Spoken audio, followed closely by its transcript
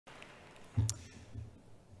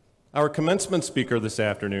Our commencement speaker this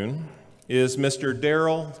afternoon is Mr.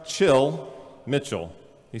 Daryl Chill Mitchell.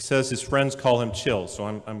 He says his friends call him Chill, so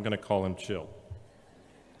I'm going to call him Chill.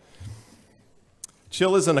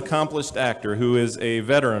 Chill is an accomplished actor who is a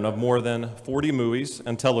veteran of more than 40 movies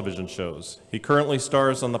and television shows. He currently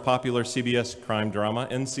stars on the popular CBS crime drama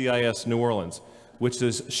NCIS New Orleans, which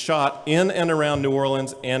is shot in and around New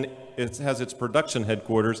Orleans, and it has its production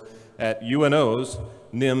headquarters at UNO's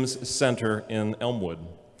Nims Center in Elmwood.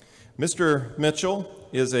 Mr. Mitchell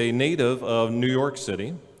is a native of New York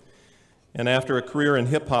City, and after a career in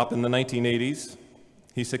hip-hop in the 1980s,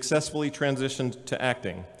 he successfully transitioned to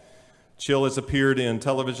acting. Chill has appeared in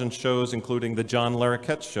television shows including The John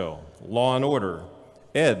Larroquette Show, Law & Order,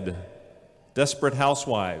 Ed, Desperate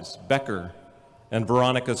Housewives, Becker, and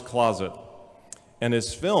Veronica's Closet. And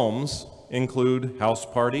his films include House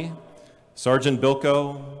Party, Sergeant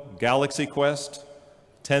Bilko, Galaxy Quest,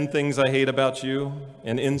 10 Things I Hate About You,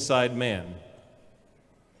 and Inside Man.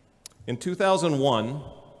 In 2001,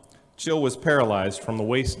 Chill was paralyzed from the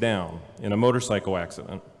waist down in a motorcycle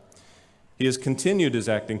accident. He has continued his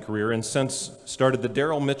acting career and since started the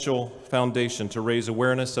Daryl Mitchell Foundation to raise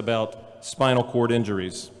awareness about spinal cord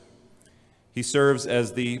injuries. He serves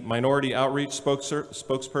as the Minority Outreach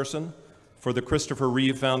spokesperson for the Christopher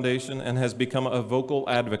Reeve Foundation and has become a vocal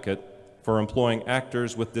advocate for employing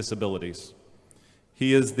actors with disabilities.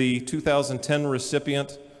 He is the 2010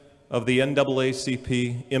 recipient of the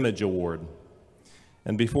NAACP Image Award.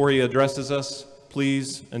 And before he addresses us,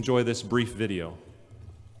 please enjoy this brief video.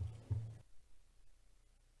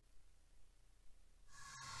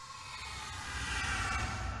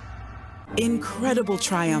 Incredible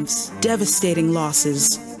triumphs, devastating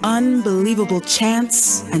losses, unbelievable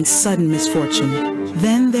chance, and sudden misfortune.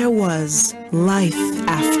 Then there was life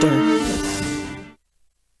after.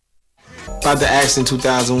 About the accident in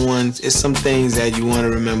 2001, it's some things that you want to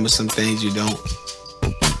remember, some things you don't.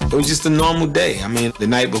 It was just a normal day. I mean, the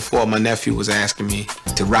night before, my nephew was asking me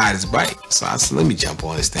to ride his bike. So I said, let me jump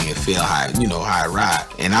on this thing and feel how, how I ride.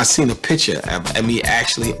 And I seen a picture of me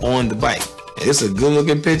actually on the bike. It's a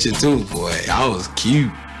good-looking picture, too, boy. I was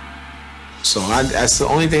cute. So that's the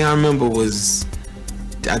only thing I remember was,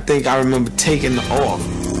 I think I remember taking off.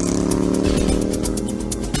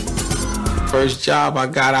 First job I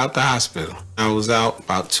got out the hospital. I was out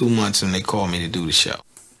about 2 months and they called me to do the show.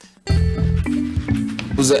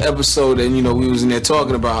 It was an episode and, we was in there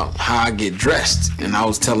talking about how I get dressed. And I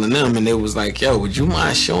was telling them and they was like, yo, would you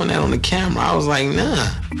mind showing that on the camera? I was like, nah.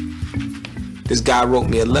 This guy wrote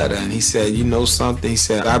me a letter and he said, you know something? He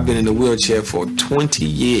said, I've been in a wheelchair for 20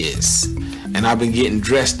 years and I've been getting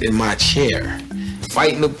dressed in my chair,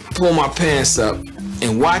 fighting to pull my pants up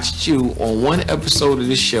and watched you on one episode of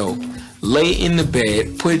the show, lay in the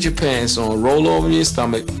bed, put your pants on, roll over your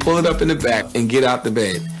stomach, pull it up in the back and get out the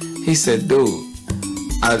bed. He said, dude,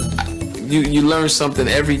 you learn something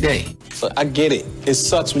every day. But I get it. It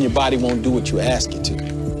sucks when your body won't do what you ask it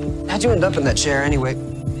to. How'd you end up in that chair anyway?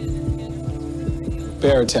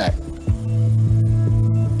 Bear attack.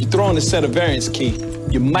 You throw in the set of variance key,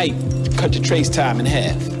 you might cut your trace time in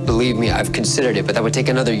half. Believe me, I've considered it, but that would take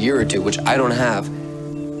another year or two, which I don't have.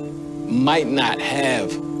 Might not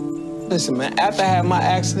have. Listen, man, after I had my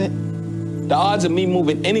accident, the odds of me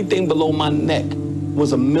moving anything below my neck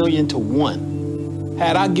was 1,000,000 to 1.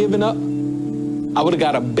 Had I given up, I would have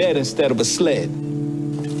got a bed instead of a sled.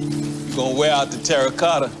 You're gonna wear out the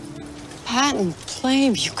terracotta. Patton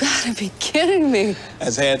Plame, you gotta be kidding me.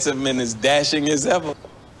 As handsome and as dashing as ever.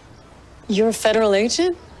 You're a federal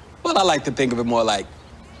agent? Well, I like to think of it more like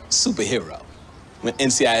superhero. When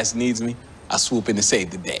NCIS needs me, I swoop in to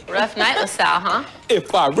save the day. Rough night, LaSalle, huh?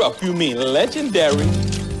 If by rough, you mean legendary.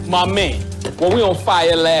 My man, were we on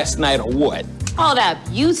fire last night or what? Hold up,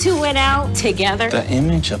 you two went out together? The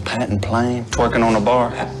image of Patton Plame twerking on a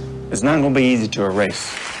bar is not gonna be easy to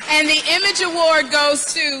erase. And the Image Award goes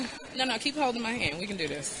to... No, keep holding my hand. We can do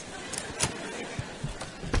this.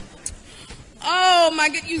 Oh, my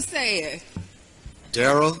God, you say it.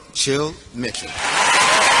 Daryl Chill Mitchell. I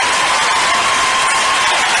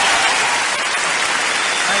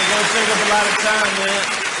ain't gonna take up a lot of time, man.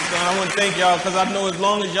 So I want to thank y'all, because I know as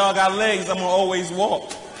long as y'all got legs, I'm gonna always walk.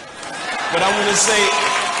 But I want to say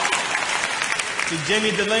to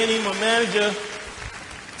Jenny Delaney, my manager,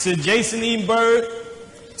 to Jason Edenberg,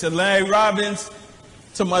 to Larry Robbins,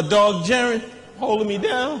 to my dog Jaren, holding me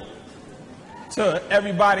down. To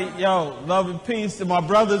everybody, yo, love and peace. To my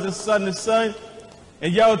brothers and son.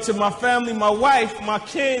 And yo, to my family, my wife, my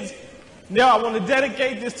kids. Yo, I want to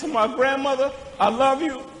dedicate this to my grandmother. I love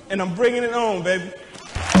you, and I'm bringing it on, baby.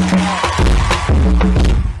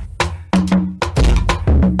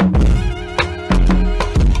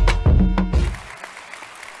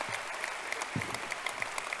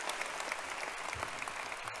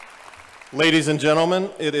 Ladies and gentlemen,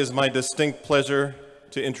 it is my distinct pleasure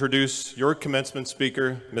to introduce your commencement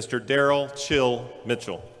speaker, Mr. Daryl Chill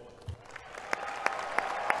Mitchell.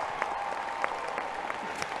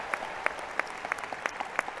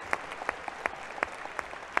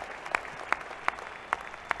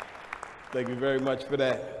 Thank you very much for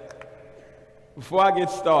that. Before I get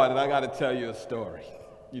started, I got to tell you a story.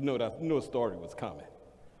 You knew a story was coming.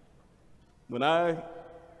 When I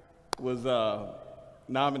was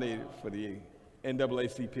nominated for the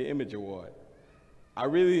NAACP Image Award, I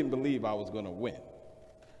really didn't believe I was going to win.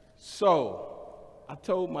 So I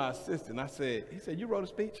told my assistant, he said, you wrote a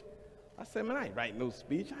speech? I said, man, I ain't writing no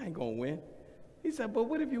speech. I ain't going to win. He said, but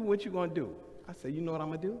what you going to do? I said, you know what I'm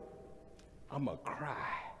going to do? I'm going to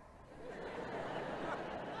cry.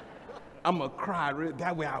 I'm going to cry.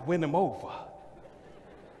 That way I win them over.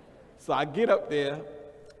 So I get up there,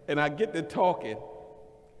 and I get to talking,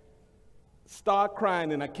 start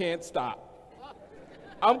crying, and I can't stop.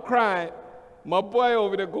 I'm crying. My boy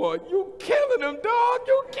over there going, you killing him, dog,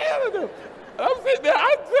 you killing him. I'm sitting there,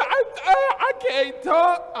 I can't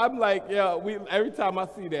talk. I'm like, yeah, every time I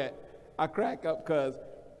see that, I crack up because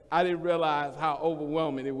I didn't realize how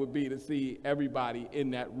overwhelming it would be to see everybody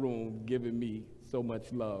in that room giving me so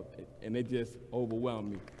much love, and it just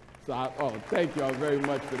overwhelmed me. So thank y'all very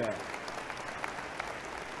much for that.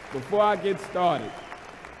 Before I get started,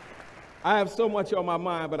 I have so much on my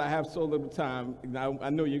mind, but I have so little time.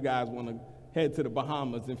 I know you guys want to head to the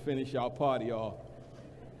Bahamas and finish y'all party off,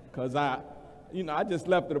 because I just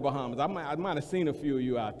left the Bahamas. I might have seen a few of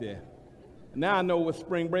you out there. Now I know what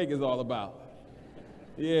spring break is all about.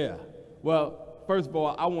 Yeah. Well, first of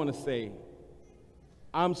all, I want to say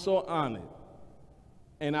I'm so honored,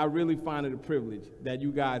 and I really find it a privilege that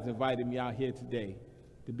you guys invited me out here today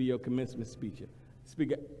to be your commencement speaker.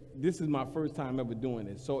 This is my first time ever doing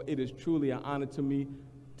this, so it is truly an honor to me.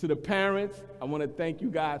 To the parents, I want to thank you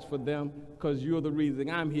guys for them, because you're the reason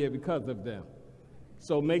I'm here because of them.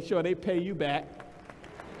 So make sure they pay you back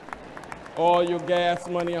all your gas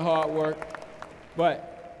money and hard work.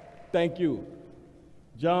 But thank you.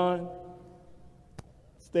 John,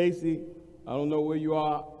 Stacy, I don't know where you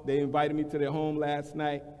are. They invited me to their home last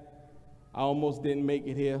night. I almost didn't make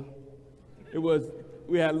it here.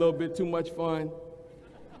 We had a little bit too much fun.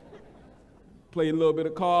 Played a little bit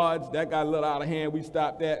of cards. That got a little out of hand. We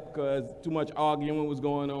stopped that because too much arguing was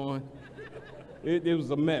going on. It was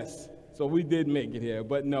a mess. So we did make it here.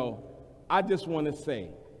 But no, I just want to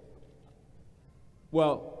say,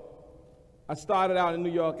 well, I started out in New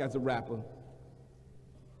York as a rapper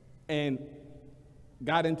and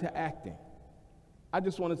got into acting. I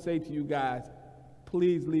just want to say to you guys,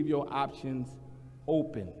 please leave your options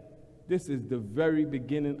open. This is the very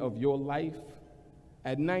beginning of your life.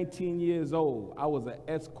 At 19 years old, I was an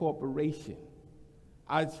S corporation.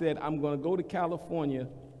 I said, I'm going to go to California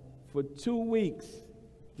for 2 weeks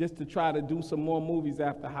just to try to do some more movies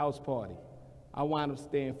after House Party. I wound up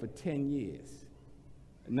staying for 10 years,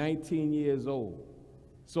 19 years old.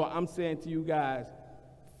 So I'm saying to you guys,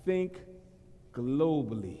 think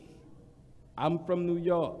globally. I'm from New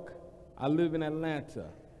York. I live in Atlanta.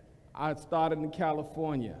 I started in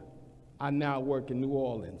California. I now work in New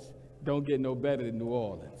Orleans. Don't get no better than New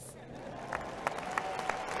Orleans.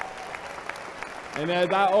 And as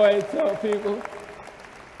I always tell people,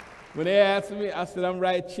 when they ask me, I said, I'm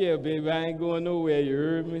right here, baby. I ain't going nowhere, you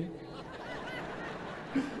heard me?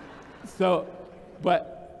 So,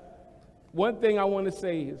 but one thing I want to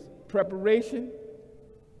say is preparation,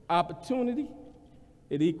 opportunity,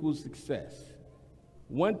 it equals success.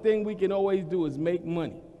 One thing we can always do is make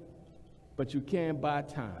money, but you can't buy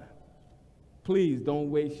time. Please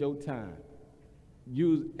don't waste your time.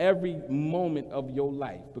 Use every moment of your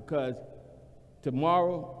life, because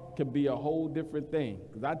tomorrow could be a whole different thing.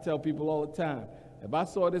 Because I tell people all the time, if I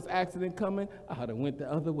saw this accident coming, I would have went the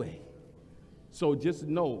other way. So just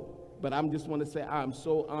know, but I just want to say I'm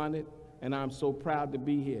so honored and I'm so proud to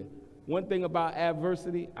be here. One thing about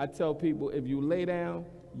adversity, I tell people, if you lay down,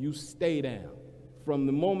 you stay down. From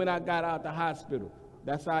the moment I got out the hospital,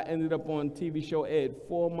 that's how I ended up on TV show Ed,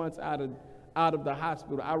 4 months out of the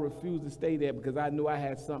hospital. I refused to stay there because I knew I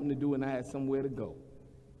had something to do and I had somewhere to go.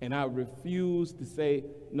 And I refused to say,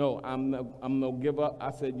 no, I'm no give up.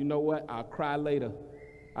 I said, you know what? I'll cry later.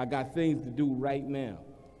 I got things to do right now.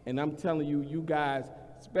 And I'm telling you, you guys,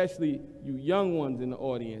 especially you young ones in the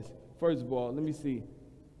audience, first of all, let me see.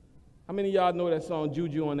 How many of y'all know that song,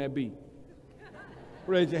 Juju on That Beat?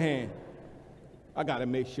 Raise your hand. I got to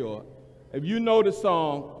make sure. If you know the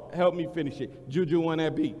song, help me finish it. Juju on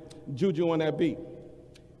that beat. Juju on that beat.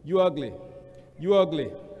 You ugly. You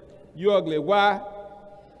ugly. You ugly. Why?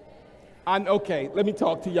 Okay, let me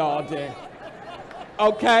talk to y'all, Jan.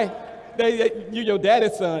 Okay? You your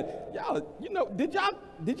daddy's son. Y'all, you know, did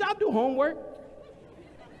y'all do homework?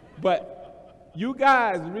 But you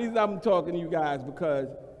guys, the reason I'm talking to you guys, because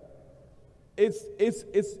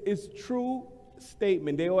it's true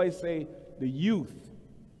statement. They always say the youth.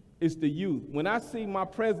 It's the youth. When I see my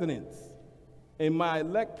presidents and my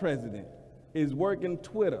elect president is working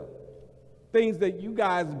Twitter, things that you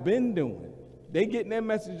guys been doing, they getting their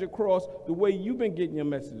message across the way you've been getting your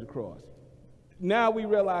message across. Now we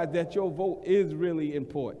realize that your vote is really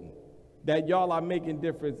important, that y'all are making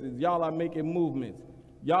differences, y'all are making movements.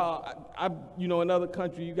 Y'all, you know, in other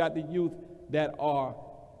countries, you got the youth that are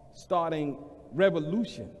starting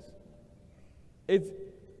revolutions. It's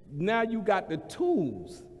now you got the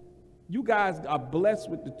tools. You guys are blessed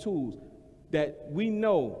with the tools that we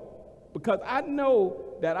know, because I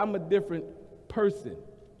know that I'm a different person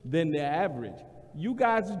than the average. You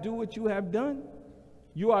guys do what you have done.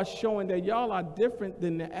 You are showing that y'all are different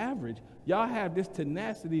than the average. Y'all have this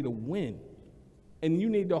tenacity to win, and you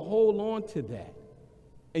need to hold on to that,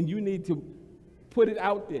 and you need to put it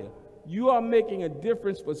out there. You are making a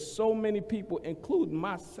difference for so many people, including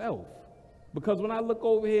myself, because when I look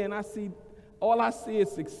over here and I see, all I see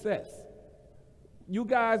is success. You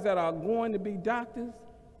guys that are going to be doctors,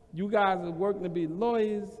 you guys are working to be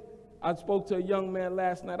lawyers. I spoke to a young man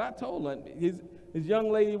last night. I told him, his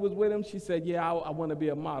young lady was with him. She said, yeah, I want to be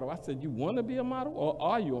a model. I said, you want to be a model, or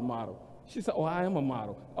are you a model? She said, oh, I am a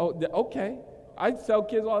model. Oh, okay. I tell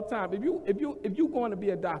kids all the time, if you going to be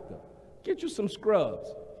a doctor, get you some scrubs.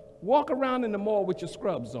 Walk around in the mall with your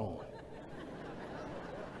scrubs on.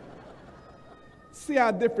 See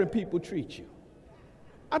how different people treat you.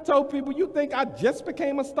 I told people, you think I just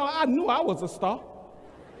became a star? I knew I was a star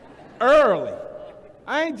early.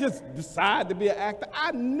 I ain't just decide to be an actor.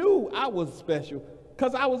 I knew I was special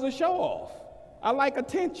because I was a show-off. I like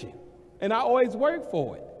attention, and I always worked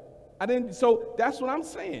for it. So that's what I'm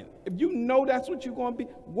saying. If you know that's what you're going to be,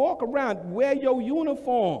 walk around, wear your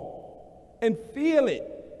uniform, and feel it.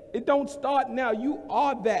 It don't start now. You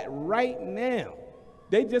are that right now.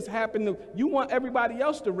 They just happen to, you want everybody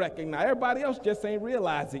else to recognize. Everybody else just ain't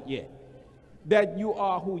realized it yet, that you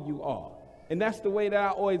are who you are. And that's the way that I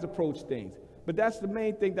always approach things. But that's the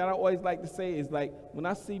main thing that I always like to say is, like, when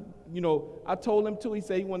I see, you know, I told him too, he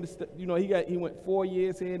said he wanted to, you know, he went 4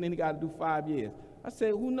 years here and then he got to do 5 years. I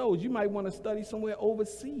said, who knows, you might want to study somewhere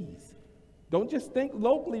overseas. Don't just think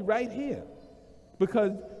locally right here,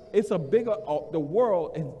 because it's a bigger, the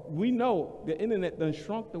world, and we know the internet done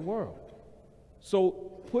shrunk the world.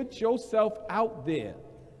 So put yourself out there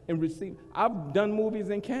and receive. I've done movies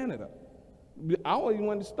in Canada. I always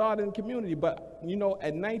wanted to start in the community, but, you know,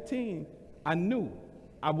 at 19, I knew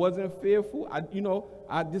I wasn't fearful.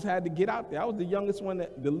 I just had to get out there. I was the youngest one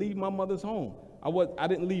to leave my mother's home. I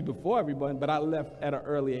didn't leave before everybody, but I left at an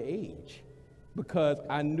earlier age because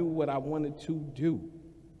I knew what I wanted to do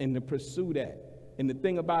and to pursue that. And the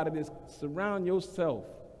thing about it is, surround yourself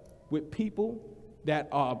with people that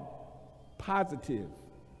are positive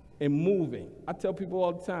and moving. I tell people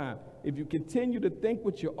all the time, if you continue to think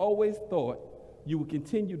what you always thought, you will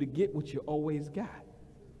continue to get what you always got.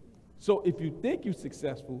 So if you think you're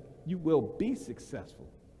successful, you will be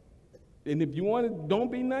successful. And if you want to,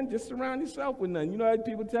 don't be none, just surround yourself with none. You know how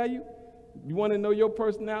people tell you? You want to know your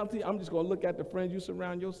personality? I'm just going to look at the friends you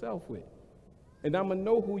surround yourself with. And I'm going to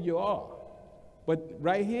know who you are. But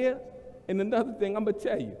right here, and another thing I'm going to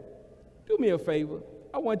tell you, do me a favor.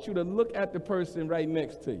 I want you to look at the person right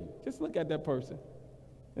next to you. Just look at that person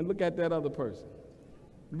and look at that other person.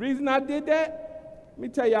 The reason I did that, let me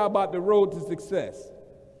tell y'all about the road to success.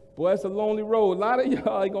 Boy, it's a lonely road. A lot of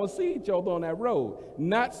y'all ain't going to see each other on that road.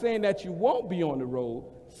 Not saying that you won't be on the road.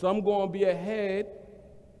 Some going to be ahead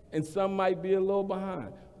and some might be a little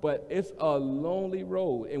behind. But it's a lonely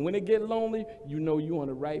road. And when it get lonely, you know you're on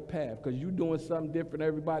the right path because you're doing something different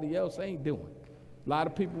everybody else ain't doing. A lot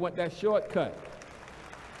of people want that shortcut.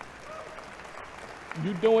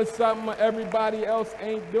 You doing something everybody else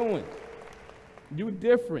ain't doing. You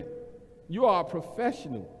different. You are a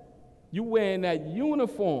professional. You wearing that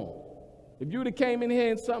uniform. If you'd have came in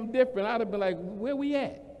here in something different, I'd have been like, where we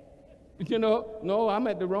at? You know, no, I'm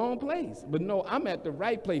at the wrong place. But no, I'm at the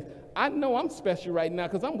right place. I know I'm special right now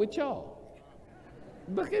because I'm with y'all.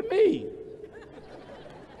 Look at me.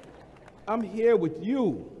 I'm here with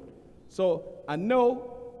you. So I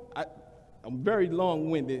know I'm very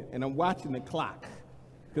long-winded and I'm watching the clock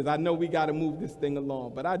because I know we got to move this thing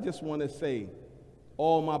along. But I just want to say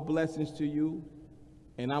all my blessings to you.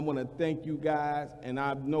 And I want to thank you guys. And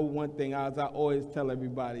I know one thing, as I always tell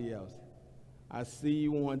everybody else, I see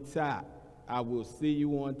you on top. I will see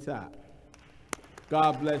you on top.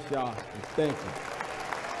 God bless y'all. Thank you.